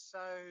So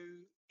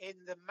in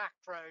the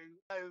macro,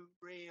 no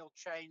real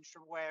change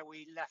from where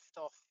we left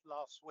off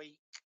last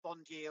week.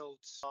 Bond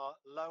yields are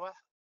lower.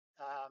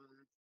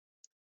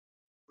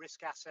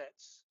 Risk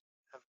assets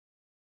have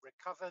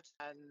recovered,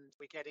 and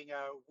we're getting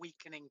a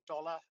weakening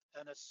dollar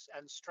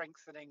and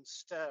strengthening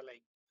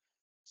sterling.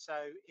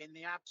 So in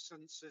the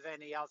absence of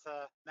any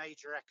other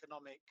major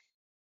economic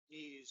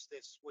news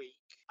this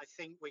week, I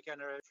think we're going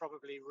to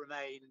probably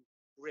remain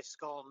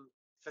risk on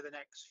for the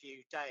next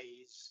few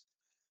days.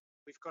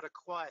 We've got a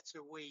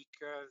quieter week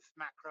of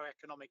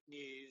macroeconomic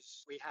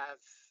news. We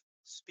have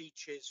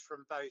speeches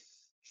from both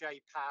Jay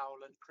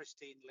Powell and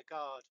Christine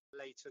Lagarde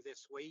later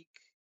this week.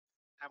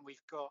 And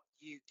we've got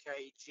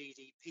UK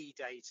GDP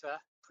data,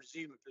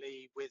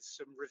 presumably with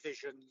some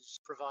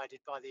revisions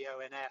provided by the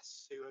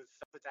ONS, who have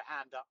put their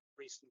hand up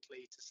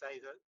recently to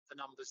say that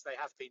the numbers they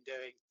have been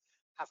doing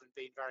haven't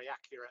been very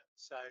accurate.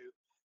 So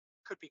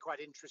could be quite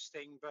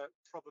interesting, but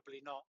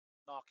probably not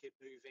market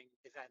moving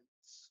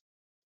events.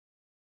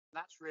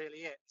 That's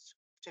really it.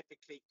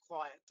 Typically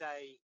quiet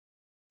day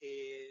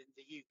in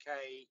the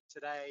UK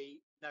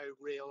today. No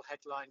real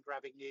headline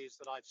grabbing news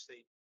that I've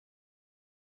seen.